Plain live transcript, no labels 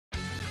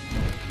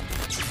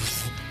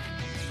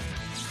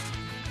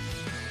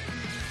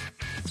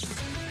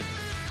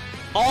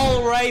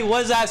Alright,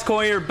 what's that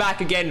going here?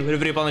 Back again with a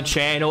video up on the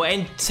channel,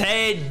 and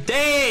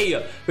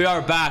today we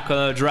are back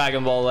on the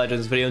Dragon Ball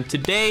Legends video. And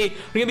today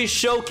we're gonna be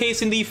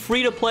showcasing the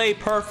free-to-play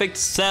perfect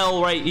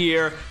Cell right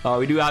here.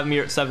 We do have him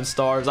here at 7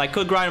 stars. I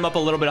could grind him up a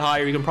little bit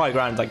higher. You can probably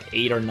grind him like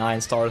 8 or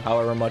 9 stars,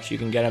 however much you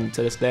can get him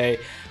to this day.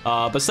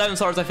 But 7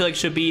 stars I feel like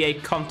should be a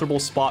comfortable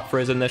spot for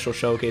his initial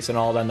showcase and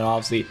all that. And then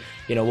obviously,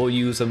 you know, we'll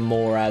use him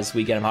more as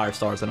we get him higher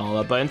stars and all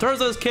that. But in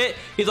terms of his kit,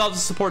 he's also a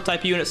support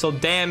type unit, so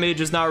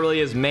damage is not really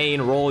his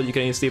main role. You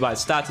can even see by his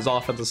stats, his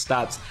offensive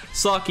stats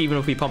suck, even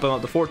if we pump him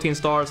up to 14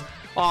 stars.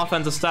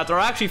 Offensive stats are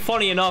actually,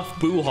 funny enough,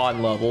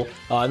 Buhan level,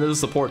 and this is a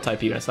support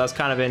type unit, so that's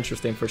kind of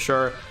interesting for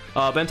sure.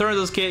 But in terms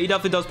of this kit, he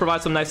definitely does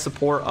provide some nice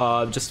support.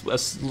 Just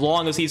as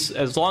long as he's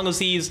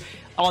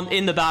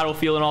in the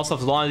battlefield and all stuff,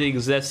 as long as he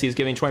exists, he's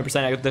giving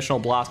 20% additional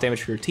blast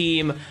damage for your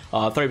team,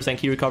 30%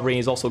 key recovery, and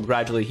he's also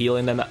gradually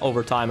healing them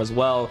over time as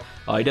well.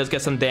 He does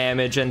get some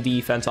damage and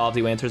defense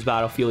obviously when he enters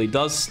battlefield. He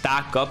does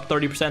stack up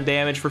 30%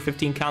 damage for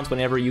 15 counts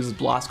whenever he uses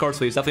blast cards,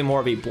 so he's definitely more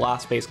of a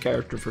blast based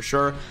character for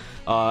sure.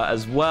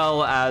 As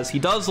well as he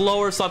does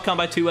lower sub count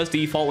by 2 as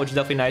default, which is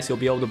definitely nice. You'll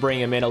be able to bring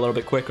him in a little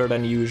bit quicker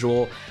than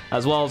usual,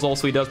 as well as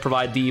also he does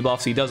provide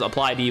debuffs. He does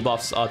apply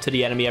debuffs to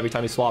the enemy every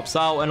time he swaps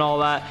out and all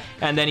that.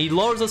 And then he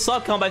lowers the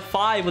sub count by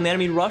 5 when the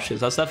enemy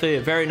rushes. That's definitely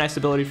a very nice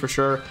ability for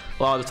sure.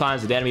 A lot of the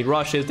times the enemy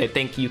rushes, they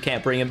think you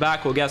can't bring him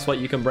back. Well, guess what?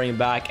 You can bring him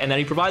back. And then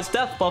he provides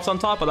death buffs on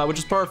top of that, which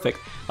is perfect.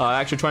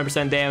 Actually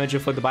 20% damage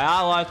inflicted by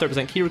allies,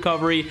 30% key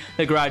recovery,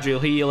 the gradual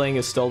healing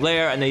is still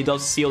there, and then he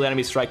does seal the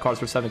enemy strike cards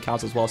for 7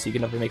 counts as well, so you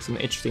can definitely make some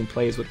interesting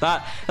plays with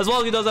that. As well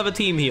as he does have a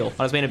team heal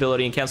on his main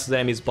ability and cancels the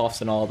enemy's buffs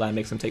and all that,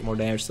 makes him take more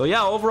damage. So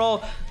yeah,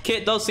 overall,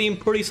 kit does seem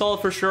pretty solid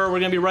for sure. We're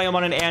going to be running him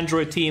on an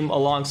Android team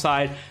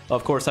alongside,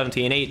 of course,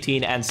 17,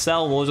 18, and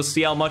Cell. We'll just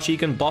see how much he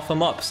can buff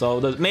him up. So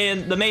the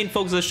main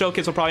focus of the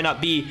showcase will probably not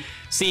be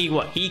seeing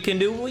what he can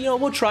do. You know,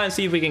 we'll try and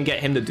see if we can get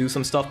him to do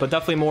some stuff, but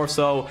definitely more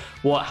so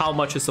how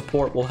much his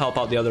support will help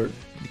out the other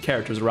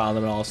characters around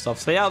them and all that stuff.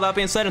 So yeah, that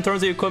being said, in terms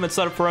of the equipment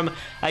setup for him,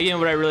 I gave him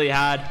what I really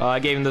had. I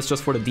gave him this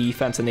just for the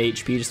defense and the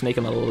HP, just to make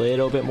him a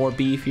little bit more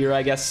beefier,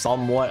 I guess,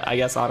 somewhat, I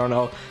guess, I don't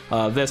know.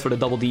 This for the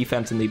double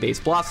defense and the base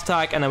blast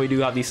attack, and then we do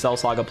have the Cell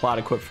Saga Plat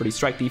equipped for the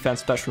strike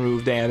defense, special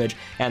remove damage,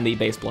 and the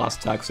base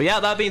blast attack. So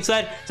yeah, that being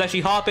said, let's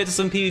actually hop into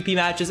some PvP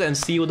matches and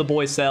see what the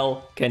boy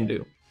Cell can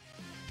do.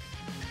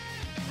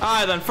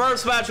 Alright, then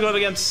first match we're going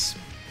against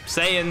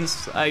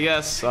Saiyans, I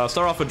guess. Start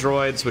off with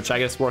droids, which I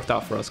guess worked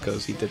out for us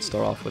because he did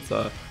start off with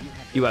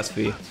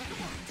USV.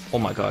 Oh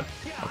my god.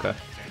 Okay,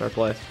 fair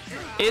play.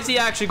 Is he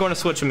actually going to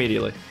switch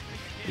immediately?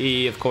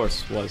 He, of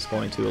course, was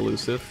going to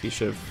Elusive. He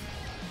should have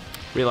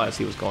realized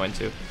he was going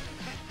to.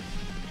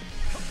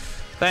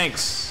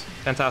 Thanks.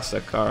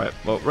 Fantastic. Alright,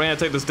 well, we're going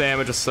to take this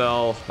damage to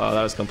Cell.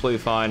 That is completely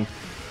fine.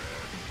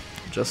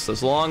 Just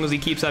as long as he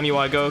keeps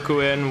MUI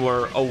Goku in,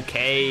 we're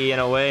okay in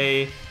a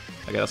way.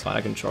 Okay, that's fine.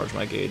 I can charge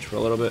my gauge for a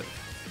little bit.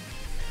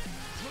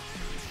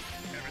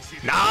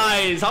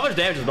 Nice! How much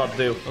damage is about to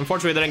do?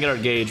 Unfortunately, they didn't get our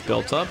gauge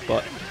built up,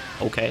 but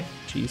okay.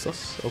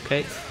 Jesus.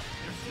 Okay.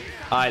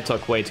 I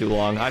took way too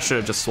long. I should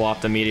have just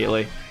swapped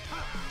immediately.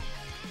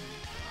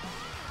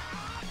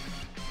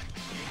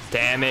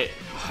 Damn it.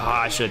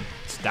 I should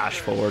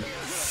dash forward.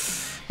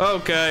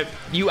 Okay.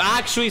 You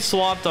actually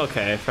swapped?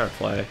 Okay, fair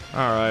play.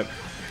 Alright.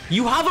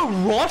 You have a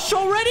rush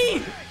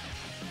already?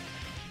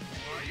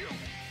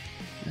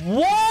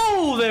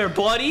 Whoa there,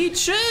 buddy.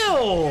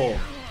 Chill.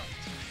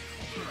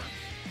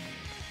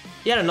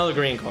 He had another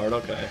green card.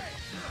 Okay.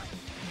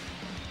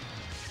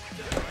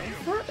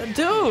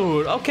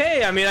 Dude,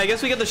 okay. I mean, I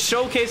guess we get to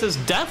showcase his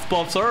death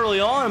buffs early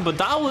on, but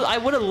that was, I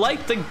would have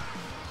liked to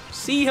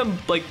see him,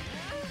 like,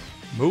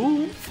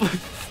 move.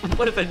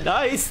 Would have been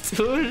nice,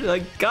 dude.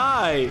 Like,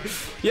 guy.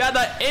 Yeah,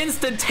 that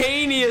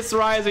instantaneous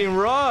rising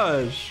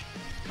rush.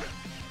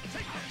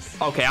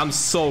 Okay, I'm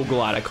so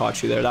glad I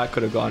caught you there. That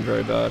could have gone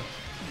very bad.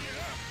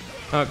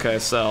 Okay,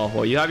 Cell.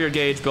 Well, you have your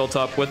gauge built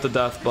up with the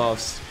death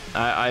buffs.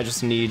 I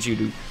just need you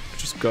to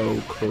just go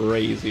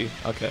crazy.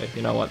 Okay,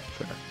 you know what?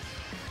 Fair.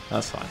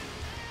 That's fine.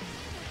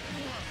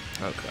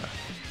 Okay.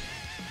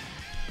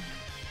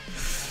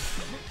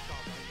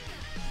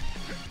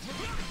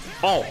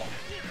 Oh!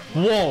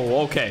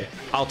 Whoa, okay.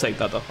 I'll take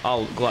that, though.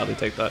 I'll gladly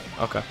take that.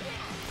 Okay.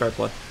 Fair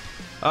play.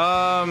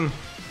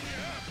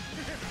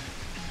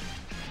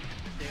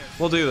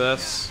 We'll do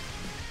this.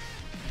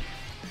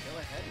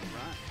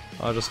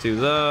 I'll just do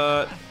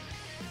that.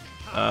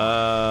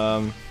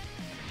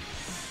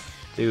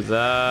 Do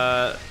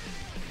that.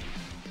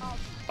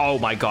 Oh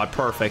my god,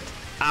 perfect.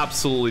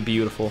 Absolutely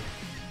beautiful.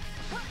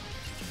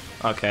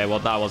 Okay, well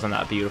that wasn't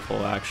that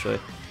beautiful actually.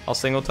 I'll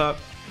single tap.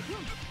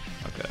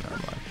 Okay,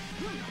 never mind.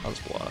 I'll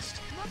just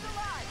blast.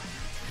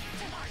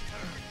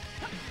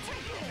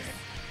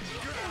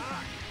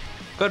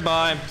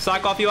 Goodbye.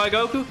 Sack off UI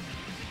Goku?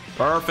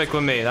 Perfect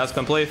with me. That's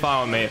completely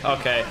fine with me.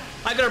 Okay.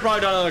 I could have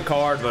probably done another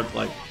card, but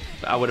like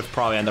I would have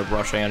probably ended up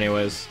rushing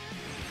anyways.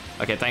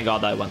 Okay, thank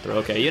God that went through.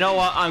 Okay, you know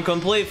what? I'm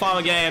completely fine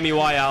with getting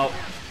MUI out.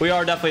 We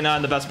are definitely not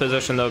in the best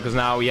position though, because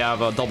now we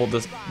have a double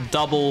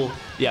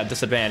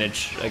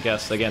disadvantage, I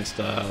guess, against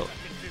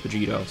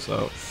Vegito,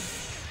 so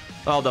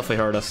that'll definitely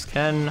hurt us.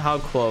 How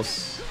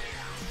close?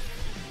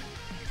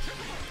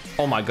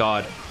 Oh my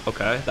god.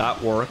 Okay,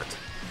 that worked.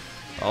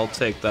 I'll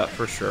take that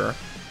for sure.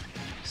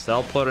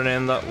 Cell put it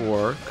in, that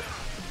work.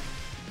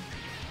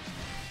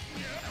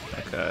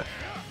 Okay.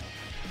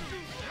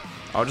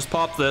 I'll just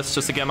pop this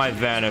just to get my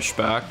Vanish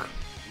back.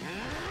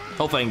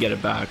 Hopefully I can get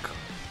it back.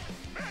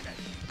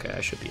 Okay,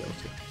 I should be able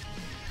to.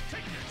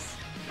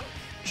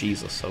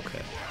 Jesus,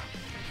 okay.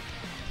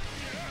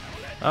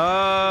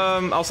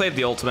 I'll save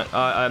the ultimate.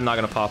 I'm not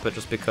gonna pop it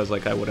just because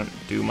like I wouldn't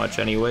do much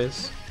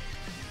anyways.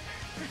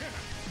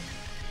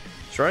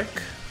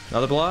 Strike,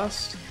 another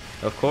blast.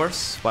 Of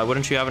course. Why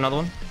wouldn't you have another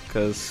one?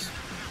 Because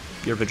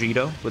you're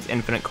Vegito with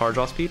infinite card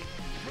draw speed.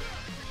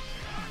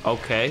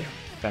 Okay,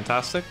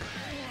 fantastic.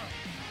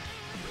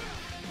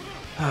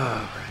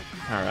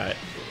 Alright.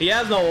 He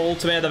has no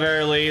ultimate at the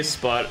very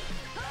least, but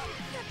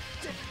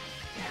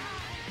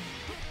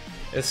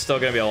it's still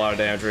gonna be a lot of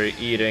damage we're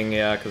eating,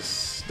 yeah,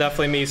 because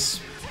definitely me.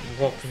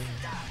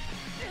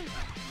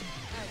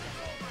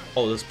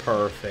 Oh, this is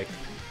perfect.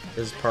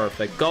 This is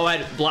perfect. Go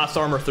ahead, blast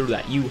armor through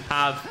that. You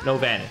have no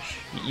Vanish.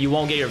 You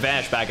won't get your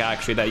Vanish back,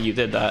 actually, that you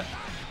did that.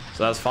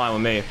 So that's fine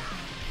with me.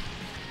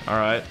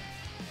 Alright.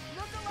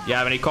 You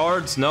have any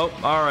cards? Nope.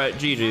 Alright,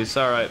 GG's.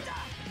 Alright.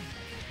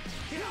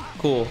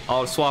 Cool.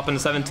 I'll swap into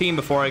 17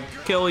 before I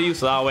kill you,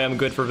 so that way I'm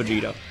good for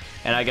Vegito.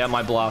 And I get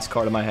my blast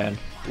card in my hand.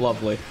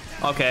 Lovely.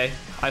 Okay.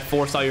 I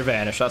forced out your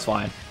Vanish. That's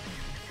fine.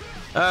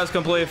 That's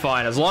completely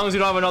fine. As long as you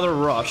don't have another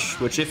Rush,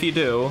 which if you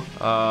do,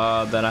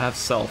 then I have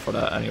Cell for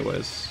that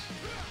anyways.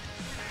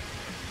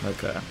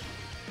 Okay.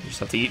 You just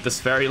have to eat this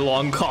very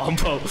long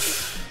combo.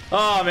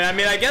 Oh, man. I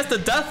mean, I guess the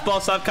death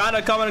buffs have kind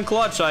of come in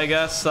clutch, I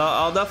guess.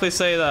 I'll definitely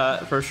say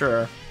that for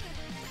sure.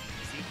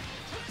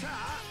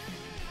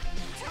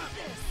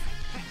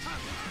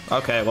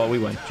 Okay, well, we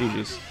win.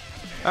 GG's.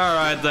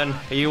 Alright, then.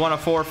 You want to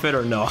forfeit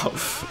or no?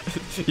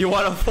 You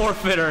want to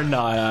forfeit or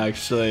not,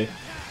 actually?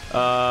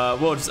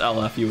 We'll just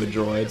LF you with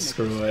droids.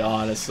 Screw it,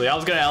 honestly. I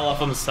was going to LF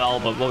him Cell,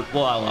 but we'll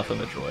LF him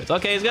with droids.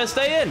 Okay, he's going to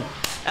stay in.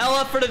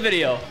 LF for the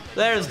video.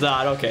 There's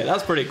that. Okay,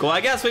 that's pretty cool.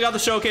 I guess we got the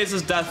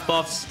showcases, death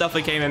buffs.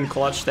 Definitely came in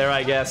clutch there,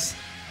 I guess.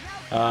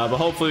 But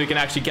hopefully we can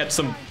actually get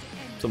some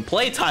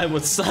playtime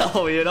with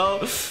Cell, you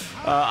know?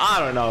 I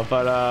don't know,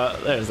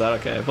 but there's that.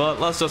 Okay, but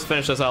let's just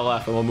finish this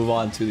LF and we'll move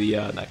on to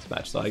the next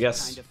match. So I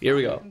guess here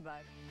we go.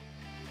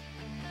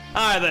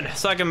 Alright then,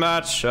 second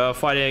match,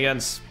 fighting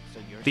against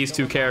these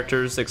two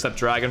characters, except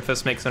Dragon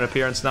Fist makes an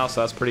appearance now,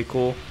 so that's pretty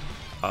cool.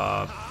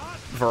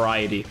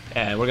 Variety.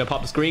 And we're gonna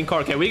pop this green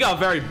card. Okay, we got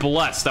very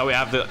blessed that we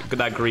have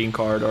that green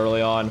card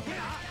early on.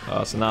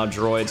 So now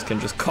droids can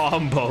just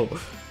combo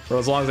for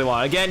as long as they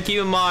want. Again, keep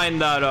in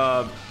mind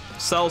that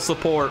Cell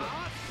support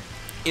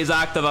is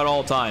active at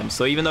all times.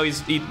 So even though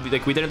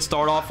like we didn't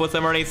start off with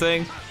him or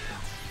anything.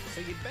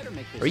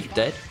 Are you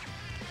dead?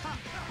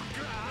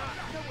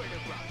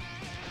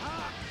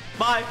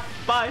 Bye.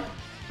 Bye.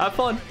 Have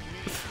fun.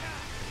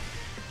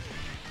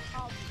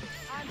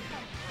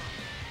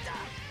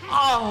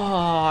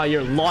 Oh,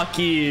 you're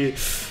lucky.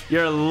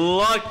 You're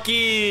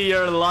lucky.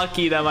 You're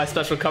lucky that my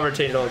special cover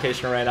changed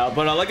location right now.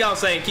 But like I was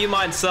saying, keep in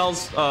mind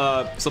Cell's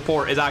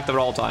support is active at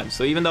all times.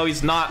 So even though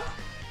he's not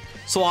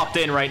swapped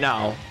in right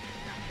now,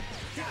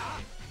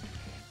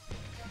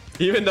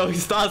 he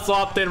still has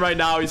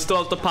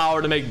the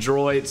power to make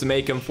droids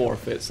make him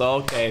forfeit. So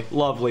okay,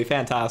 lovely,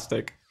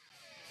 fantastic.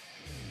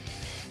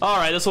 All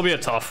right, this will be a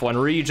tough one.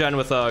 Regen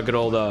with a good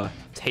old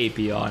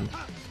Tapion.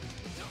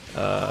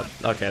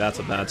 Okay, that's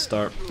a bad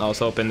start. I was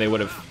hoping they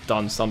would have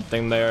done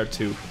something there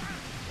to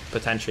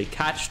potentially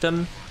catch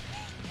them.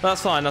 But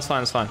that's fine, that's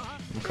fine, that's fine.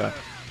 Okay.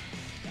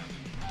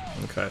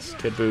 Okay, so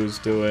Kid Boo's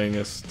doing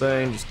his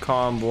thing, just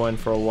comboing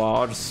for a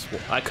while.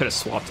 I could have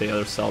swapped to the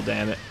other Cell,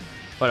 damn it.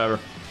 Whatever.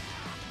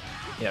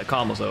 Yeah,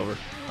 combo's over.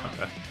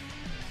 Okay.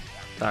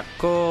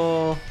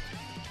 Tackle.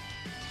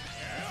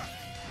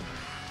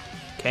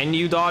 Can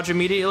you dodge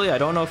immediately? I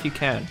don't know if you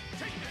can.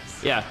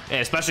 Yeah, and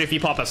especially if you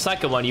pop a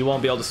second one, you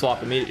won't be able to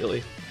swap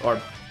immediately.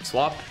 Or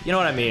swap? You know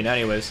what I mean,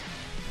 anyways.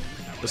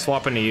 Just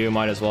swap into you,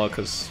 might as well,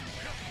 because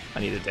I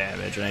need the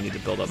damage and I need to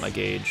build up my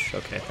gauge.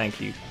 Okay,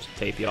 thank you,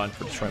 Tapion,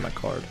 for destroying my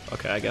card.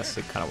 Okay, I guess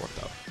it kind of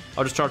worked out.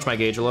 I'll just charge my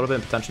gauge a little bit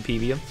and potentially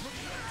PV him.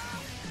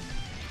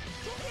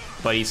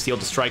 But he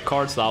sealed the strike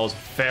card, so that was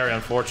very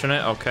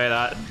unfortunate. Okay,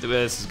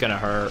 this is gonna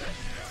hurt.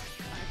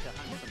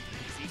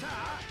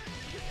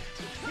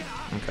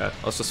 Okay,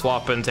 let's just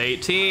swap into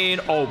 18.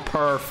 Oh,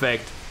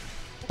 perfect.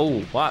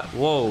 Oh, what?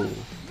 Whoa.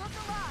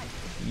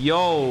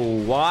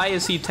 Yo, why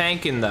is he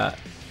tanking that?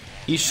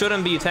 He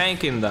shouldn't be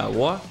tanking that.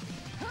 What?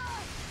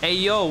 Hey,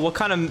 yo, what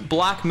kind of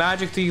black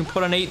magic do you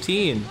put on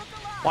 18?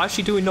 Why is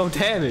she doing no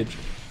damage?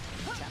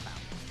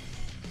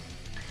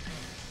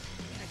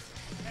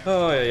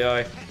 Oh,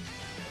 yeah.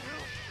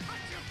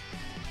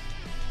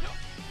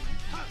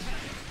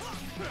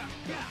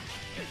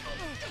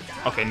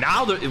 Okay,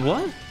 now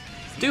what?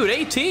 Dude,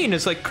 18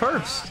 is like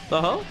cursed.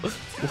 The hell?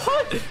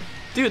 What?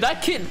 Dude,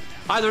 that kid,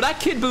 either that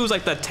Kid Boo's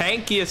like the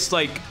tankiest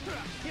like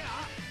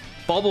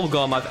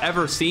bubblegum I've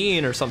ever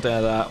seen or something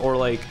like that, or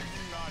like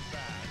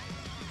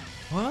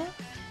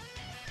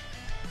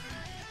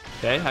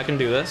Okay, I can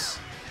do this.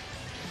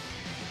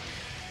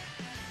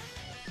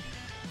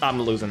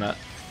 I'm losing that.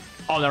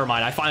 Oh, never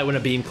mind. I finally win a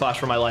beam clash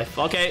for my life.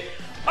 Okay.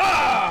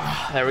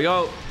 Ah, there we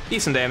go.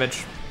 Decent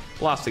damage.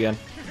 Lost again.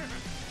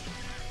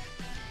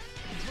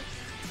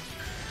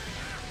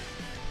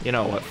 You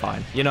know what?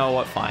 Fine. You know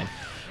what? Fine.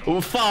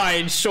 Well,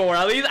 fine, sure.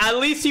 At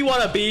least he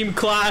won a beam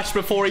clash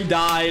before he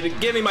died.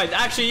 Give me my.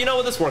 Actually, you know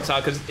what? This works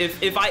out because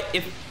if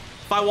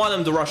I want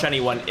him to rush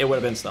anyone, it would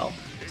have been Snell.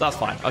 So that's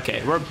fine.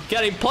 Okay, we're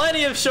getting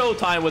plenty of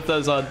showtime with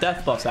those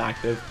death buffs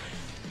active.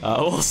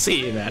 We'll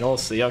see, man. We'll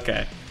see.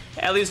 Okay.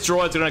 At least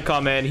Droid's gonna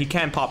come in. He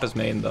can pop his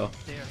main though,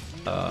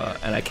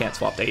 and I can't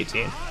swap to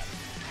 18.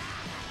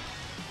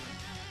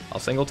 I'll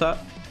single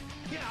tap.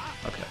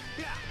 Okay.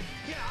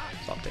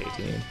 Swap to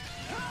 18.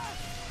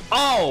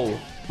 Oh,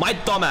 my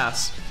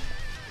dumbass.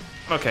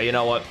 Okay, you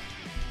know what?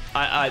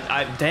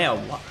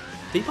 Damn. Did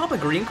he pop a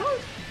green card?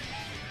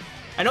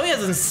 I know he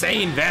has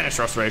insane Vanish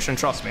Restoration.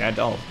 Trust me, I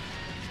don't.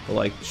 But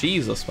like,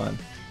 Jesus, man.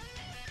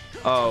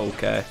 Oh,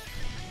 okay.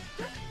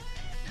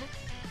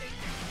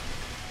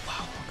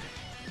 Wow. Okay.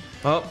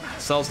 Oh,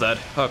 Cell's dead.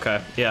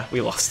 Okay, yeah, we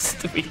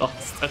lost. We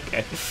lost.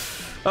 Okay.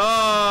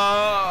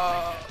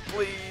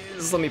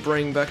 Please let me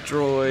bring back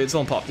droids.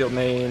 Don't pop the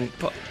main.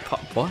 Pop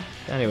what?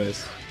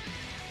 Anyways.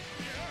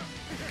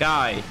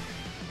 Guy.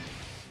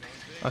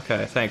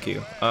 Okay, thank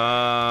you.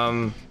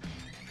 I'll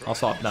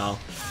swap now.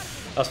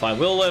 That's fine.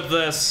 We'll live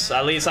this.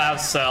 At least I have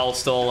Cell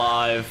still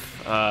alive.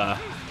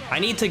 I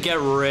need to get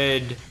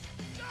rid.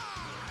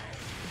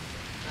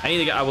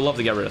 I would love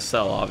to get rid of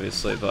Cell,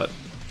 obviously, but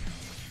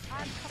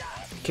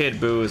Kid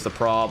Buu is the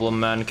problem,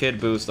 man. Kid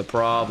Buu is the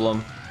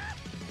problem.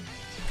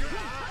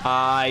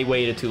 I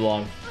waited too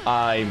long.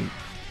 Yeah,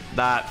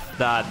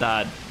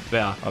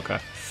 okay.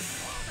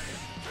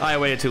 I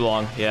waited too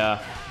long.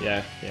 Yeah.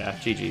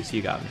 GG's,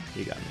 you got me.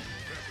 You got me.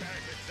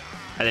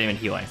 I didn't even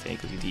heal anything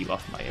because you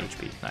debuffed my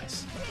HP.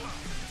 Nice.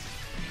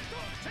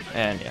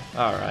 And yeah,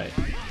 alright.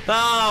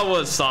 That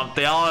was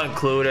something. I'll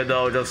include it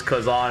though, just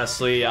because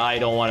honestly, I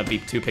don't want to be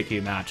too picky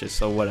in matches,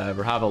 so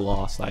whatever. Have a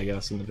loss, I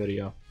guess, in the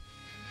video.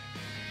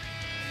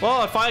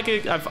 Well, if I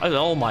could...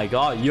 oh my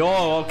god.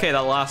 Yo, okay, that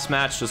last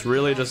match just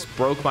really just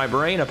broke my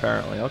brain,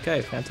 apparently.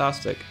 Okay,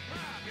 fantastic.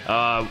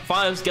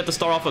 Finally, get to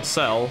start off with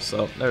Cell,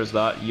 so there's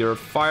that. You're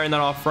firing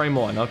that off frame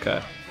 1,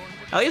 okay.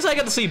 At least I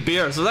get to see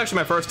Beerus. This is actually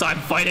my first time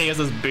fighting as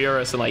this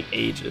Beerus in like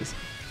ages.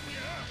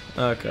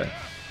 Okay.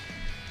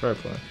 Fair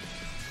play.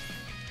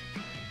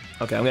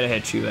 Okay, I'm gonna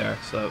hit you there,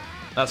 so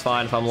that's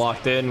fine if I'm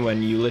locked in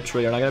when you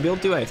literally are not gonna be able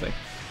to do anything.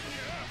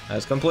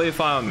 That's completely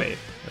fine with me.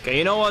 Okay,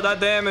 you know what?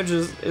 That damage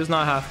is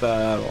not half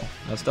bad at all.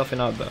 That's definitely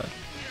not bad.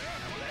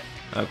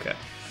 Okay.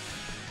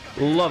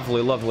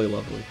 Lovely, lovely,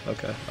 lovely.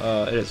 Okay.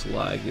 It is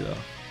laggy though.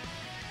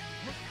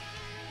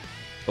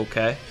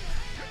 Okay.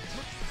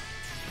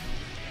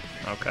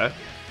 Okay.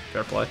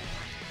 Fair play.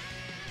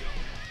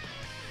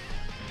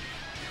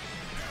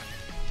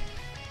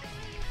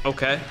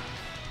 Okay.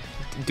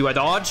 Do I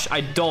dodge? I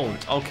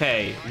don't.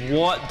 Okay.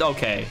 What?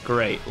 Okay.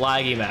 Great.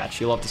 Laggy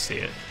match. You love to see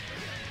it.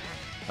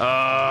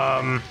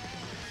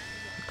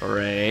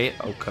 Great.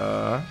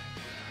 Okay.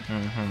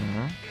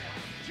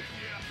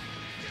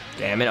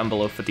 Damn it. I'm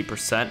below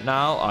 50%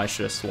 now. I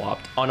should have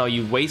swapped. Oh no,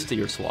 you wasted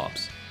your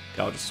swaps.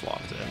 I'll just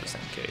swap it in the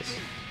same case.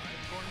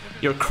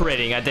 You're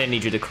critting. I didn't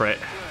need you to crit.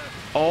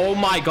 Oh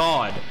my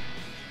god.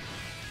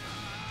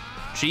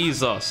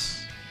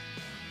 Jesus.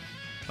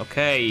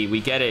 Okay,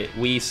 we get it.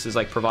 Whis is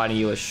like providing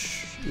you a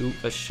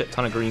shit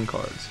ton of green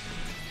cards.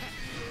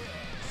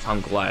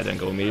 I'm glad I didn't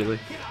go immediately.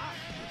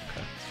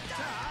 Okay.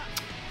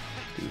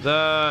 Do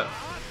that.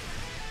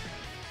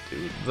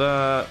 Do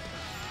that.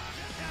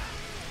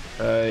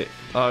 Okay.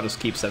 I'll just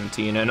keep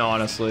 17 in,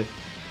 honestly.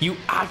 You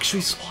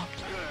actually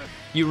swapped.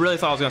 You really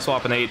thought I was gonna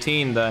swap an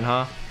 18 then,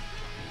 huh?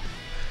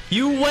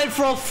 You went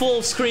for a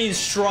full screen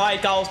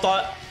strike. I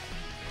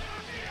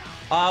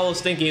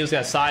was thinking he was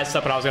gonna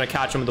sidestep and I was gonna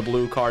catch him with the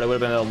blue card. It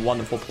would have been a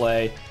wonderful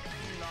play.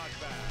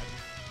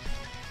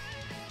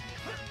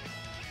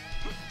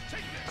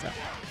 Okay,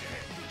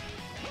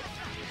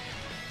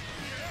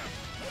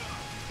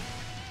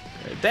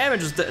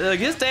 damage is like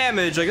his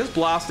damage, like his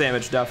blast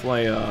damage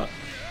definitely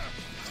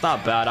it's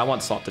not bad. I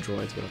want to swap the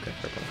droids, but okay,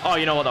 fair play. Oh,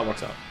 you know what? That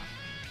works out.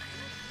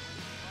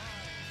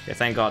 Okay,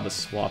 thank God the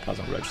swap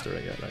hasn't registered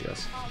it yet, I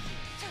guess.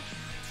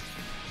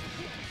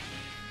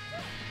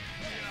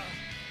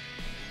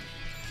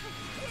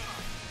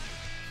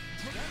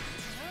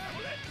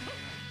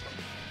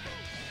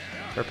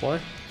 Fair play.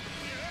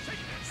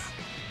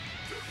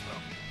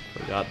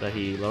 Forgot that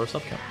he lower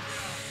sub count.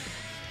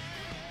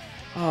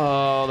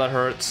 Oh, that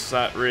hurts.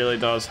 That really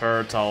does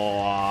hurt a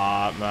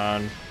lot,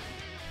 man.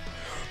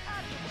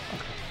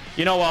 Okay.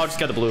 You know what? I'll just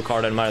get the blue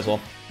card in. Might as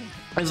well.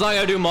 It's not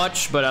gonna do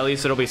much, but at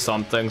least it'll be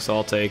something, so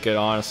I'll take it,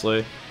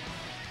 honestly.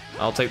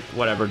 I'll take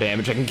whatever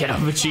damage I can get out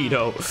of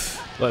Vegito.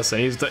 Listen,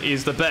 he's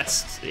the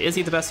best. Is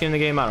he the best team in the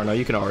game? I don't know.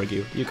 You can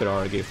argue. You could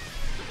argue.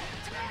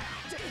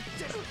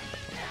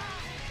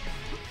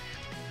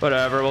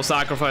 Whatever, we'll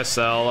sacrifice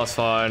Cell, that's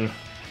fine.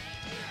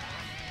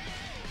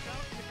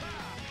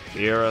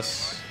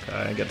 Beerus,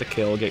 Okay, get the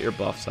kill, get your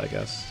buffs, I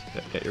guess.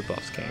 Get your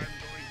buffs, King.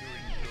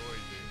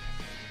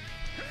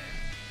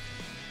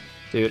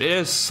 Dude, it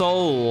is so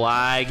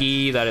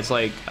laggy that it's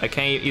like, I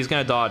can't, he's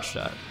gonna dodge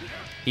that.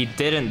 He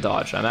didn't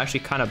dodge that. I'm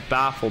actually kind of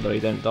baffled that he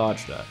didn't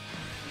dodge that.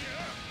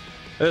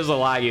 This is the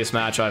laggiest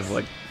match I've,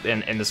 like,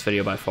 in this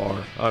video by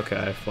far.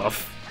 Okay,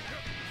 fluff.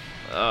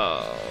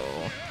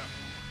 Oh.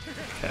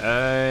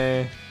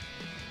 Okay.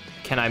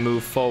 Can I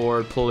move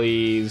forward,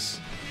 please?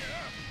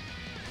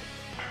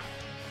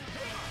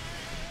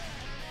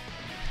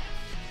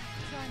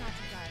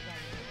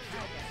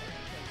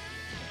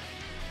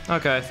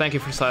 Okay, thank you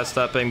for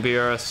sidestepping,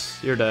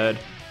 Beerus. You're dead.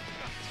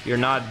 You're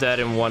not dead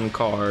in one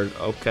card.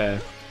 Okay.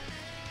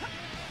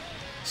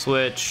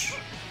 Switch.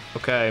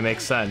 Okay,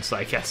 makes sense,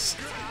 I guess.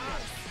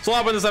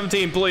 Swap into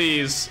 17,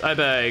 please. I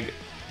beg.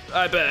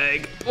 I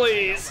beg.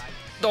 Please.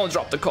 Don't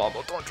drop the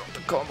combo. Don't drop the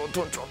combo.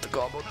 Don't drop the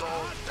combo.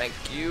 Don't. Thank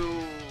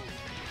you.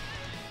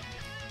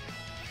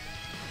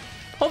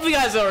 Hope you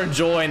guys are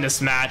enjoying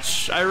this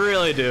match. I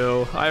really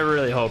do. I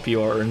really hope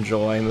you are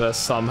enjoying this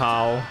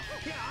somehow.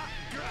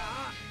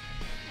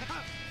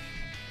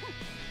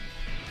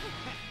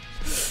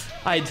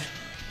 Why?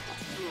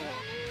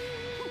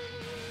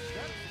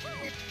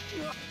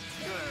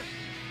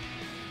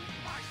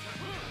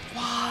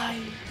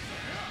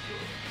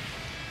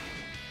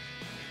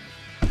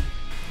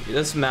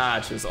 This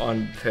match is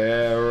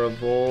unbearable.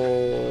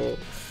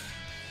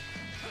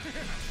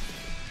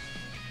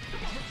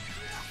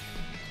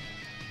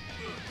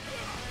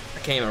 I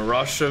can't even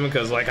rush him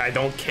because, like, I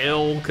don't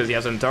kill because he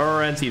has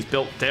endurance. He's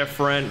built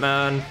different,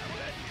 man.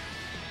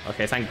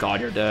 Okay, thank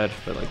God you're dead,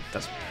 but, like,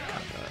 that's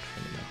kind of bad.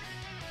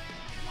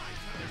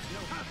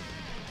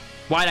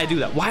 Why did I do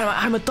that? Why am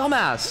I'm a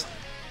dumbass?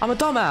 I'm a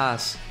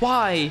dumbass.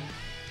 Why?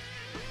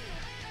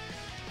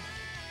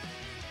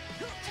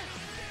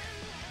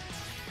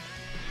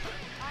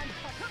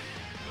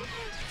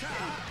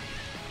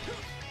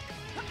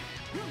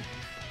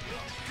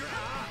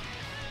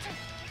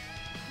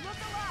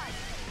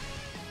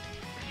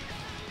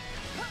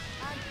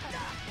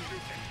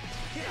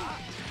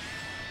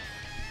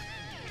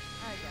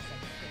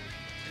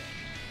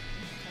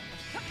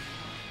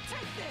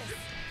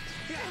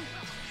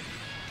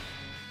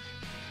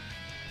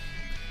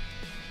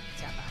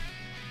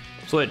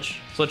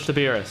 Switch to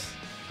Beerus.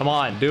 Come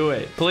on, do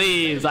it.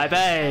 Please, I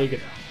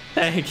beg.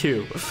 Thank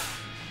you.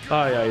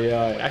 Oh,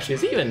 yeah. Actually,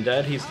 is he even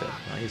dead? He's dead.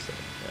 No, he's dead.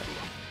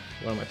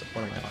 Yeah. What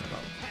am I on about?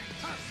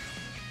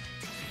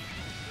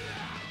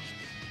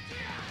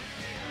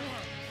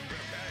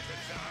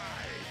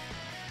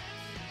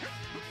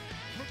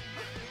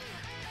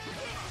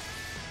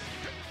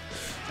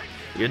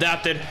 You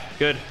adapted.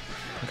 Good.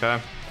 Okay.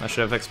 I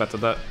should have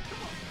expected that.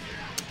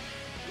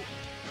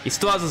 He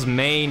still has his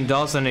main,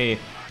 doesn't he?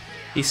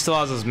 He still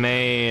has his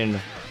main.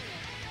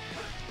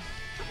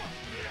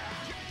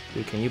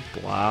 Dude, can you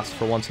blast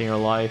for once in your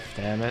life?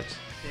 Damn it.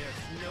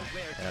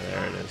 Yeah,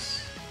 there it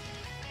is.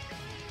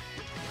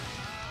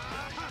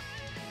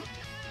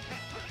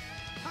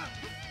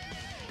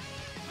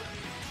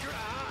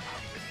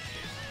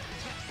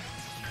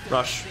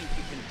 Rush.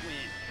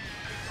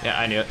 Yeah,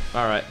 I knew it.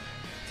 Alright.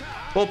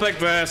 We'll pick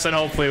this and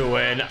hopefully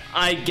win.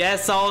 I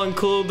guess I'll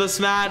include this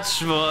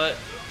match, but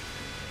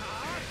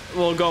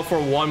we'll go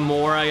for one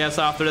more, I guess,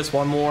 after this.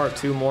 One more or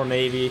two more,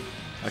 maybe.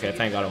 Okay,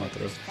 thank God I went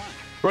through.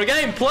 We're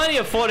getting plenty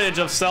of footage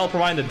of Cell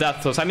providing the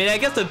death to us. I mean, I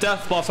guess the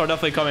death buffs are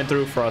definitely coming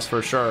through for us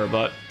for sure,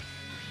 but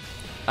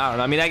I don't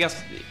know. I mean, I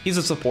guess he's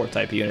a support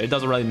type unit. It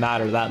doesn't really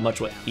matter that much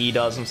what he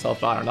does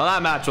himself. I don't know.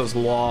 That match was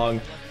long.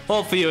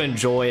 Hopefully you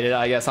enjoyed it,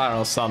 I guess. I don't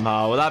know,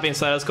 somehow. With that being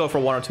said, let's go for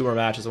one or two more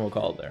matches and we'll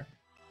call it there.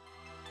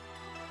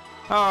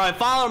 Alright,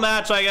 final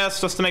match, I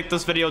guess, just to make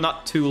this video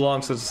not too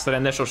long since it's an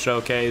initial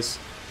showcase.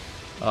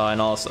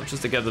 And also,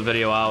 just to get the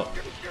video out.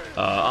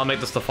 I'll make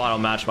this the final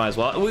match, might as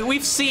well.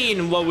 We've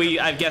seen what we,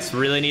 I guess,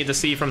 really need to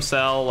see from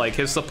Cell. Like,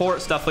 his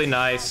support's definitely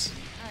nice.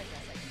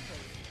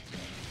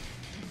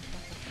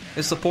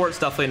 His support's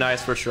definitely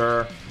nice for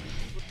sure.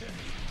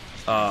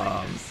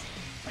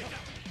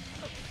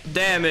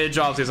 Damage,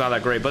 obviously, is not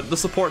that great, but the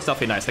support's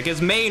definitely nice. Like,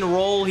 his main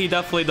role, he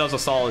definitely does a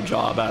solid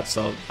job at,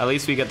 so at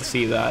least we get to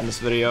see that in this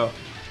video.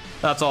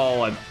 That's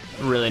all I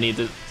really need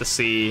to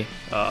see,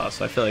 so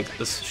I feel like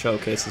this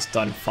showcase is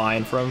done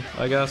fine for him,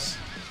 I guess.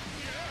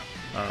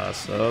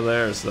 So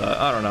there's that.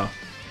 I don't know.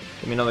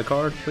 Give me another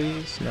card,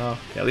 please. No.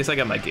 Yeah, at least I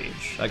got my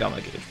gauge. I got my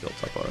gauge built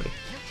up already.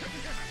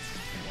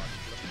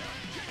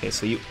 Okay,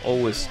 so you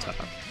always tap.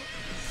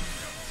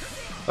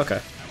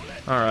 Okay.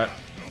 Alright.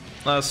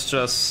 Let's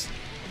just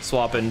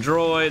swap in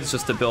droids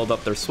just to build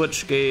up their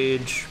switch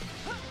gauge.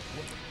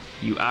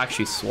 You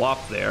actually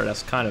swap there.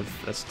 That's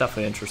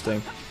definitely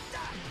interesting.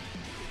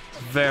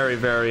 Very,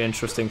 very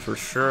interesting for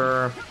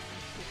sure.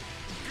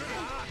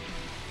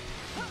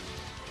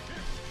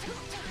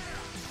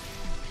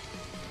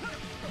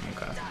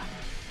 Okay.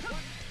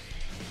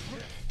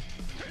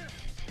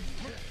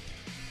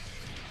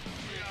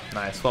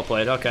 Nice, well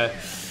played. Okay.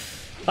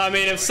 I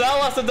mean, if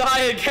Cell has to die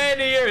again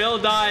here, he'll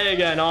die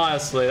again,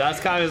 honestly. That's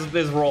kind of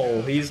his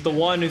role. He's the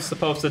one who's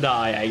supposed to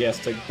die, I guess,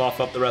 to buff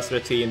up the rest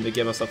of the team to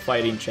give us a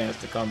fighting chance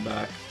to come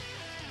back.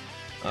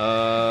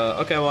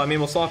 Okay, well, I mean,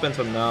 we'll swap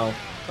into him now.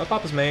 I'll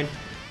pop his main.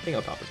 I think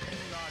I'll pop his main.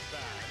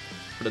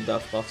 For the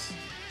death buffs.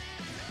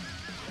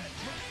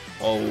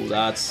 Oh,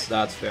 that's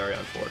very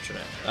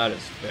unfortunate. That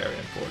is very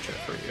unfortunate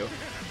for you.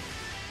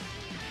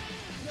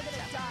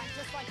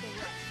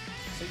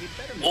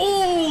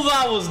 Oh,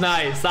 that was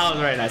nice. That was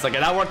very nice. Okay,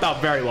 that worked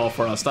out very well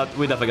for us.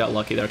 We definitely got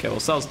lucky there. Okay, well,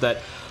 Cell's dead.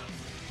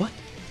 What?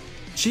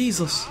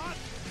 Jesus.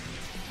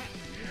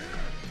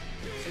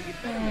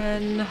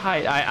 And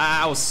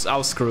I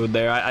was screwed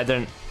there. I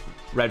didn't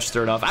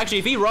register enough. Actually,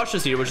 if he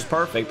rushes here, which is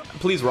perfect,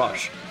 please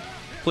rush.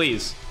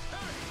 Please.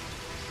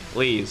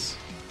 Please.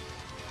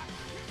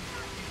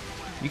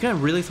 You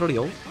can really throw the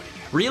ult?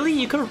 Really?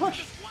 You could have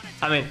rushed?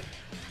 I mean,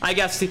 I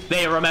guess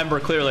they remember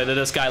clearly that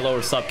this guy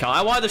lowers sub count.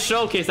 I wanted to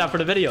showcase that for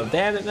the video.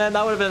 Damn it, man.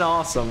 That would have been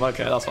awesome.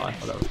 Okay, that's fine.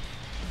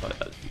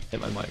 Whatever. Hit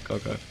my mic.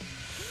 Okay.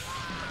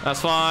 That's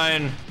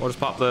fine. We'll just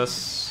pop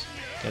this.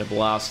 Get a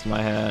blast in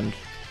my hand.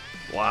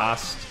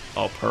 Blast.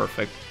 Oh,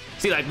 perfect.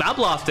 See, like, that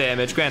blast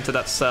damage, granted,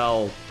 that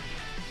Cell.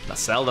 That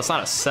Cell? That's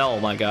not a Cell,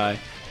 my guy.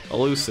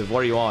 Elusive, what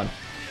are you on?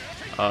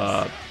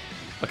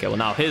 Okay, well,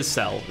 now his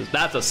Cell.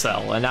 That's a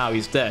Cell, and now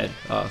he's dead.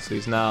 So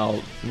he's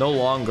now no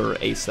longer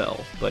a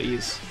Cell, but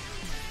he's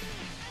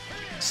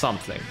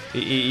something.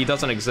 He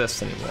doesn't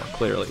exist anymore,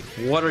 clearly.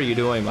 What are you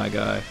doing, my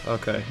guy?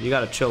 Okay, you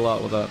gotta chill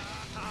out with that.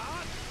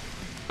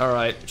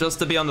 Alright, just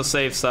to be on the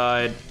safe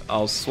side,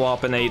 I'll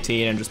swap an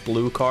 18 and just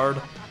blue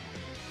card.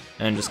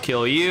 And just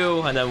kill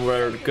you, and then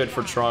we're good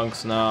for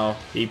Trunks now.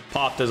 He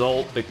popped his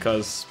ult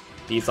because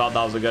he thought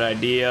that was a good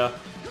idea.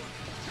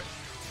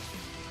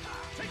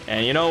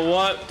 And you know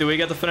what? Do we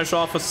get to finish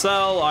off a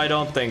Cell? I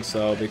don't think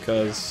so,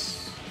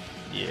 because...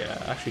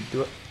 Yeah, actually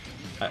do it.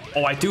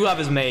 Oh, I do have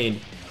his main.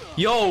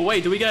 Yo,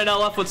 wait, do we get an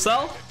LF with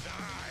Cell?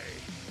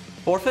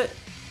 Forfeit?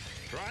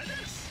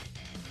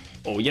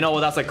 Oh, you know what?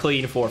 That's a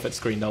clean forfeit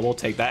screen, though. We'll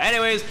take that.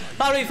 Anyways,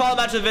 not really fun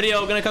match of the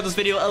video. Gonna cut this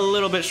video a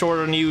little bit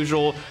shorter than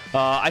usual.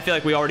 I feel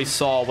like we already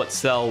saw what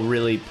Cell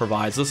really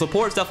provides. The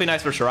support's definitely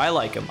nice for sure. I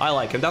like him.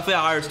 Definitely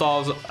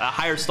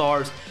higher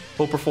stars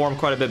will perform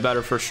quite a bit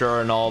better for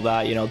sure and all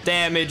that. You know,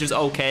 damage is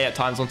okay at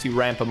times once you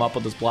ramp him up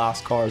with his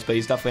blast cards, but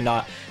he's definitely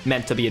not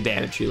meant to be a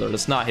damage healer.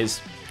 That's not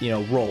his, you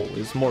know, role.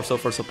 It's more so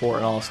for support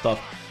and all that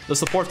stuff. The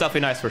support's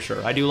definitely nice for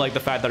sure. I do like the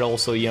fact that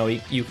also, you know,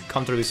 you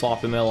come through the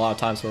swap him in a lot of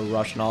times for a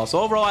rush and all. So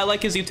overall, I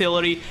like his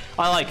utility.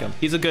 I like him.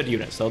 He's a good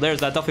unit. So there's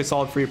that. Definitely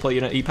solid free-to-play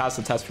unit. He passed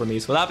the test for me.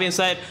 So that being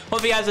said,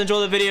 hope you guys enjoy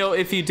the video.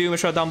 If you do, make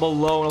sure down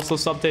below and also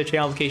sub to the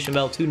channel notification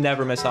bell to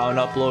never miss out on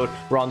an upload.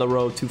 We're on the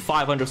road to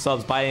 500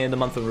 subs by the end of the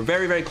month, and we're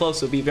very, very close.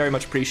 So it'd be very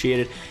much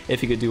appreciated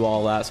if you could do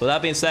all that. So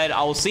that being said,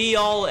 I will see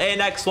y'all in the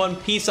next one.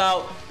 Peace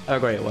out. Have a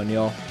great one,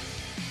 y'all.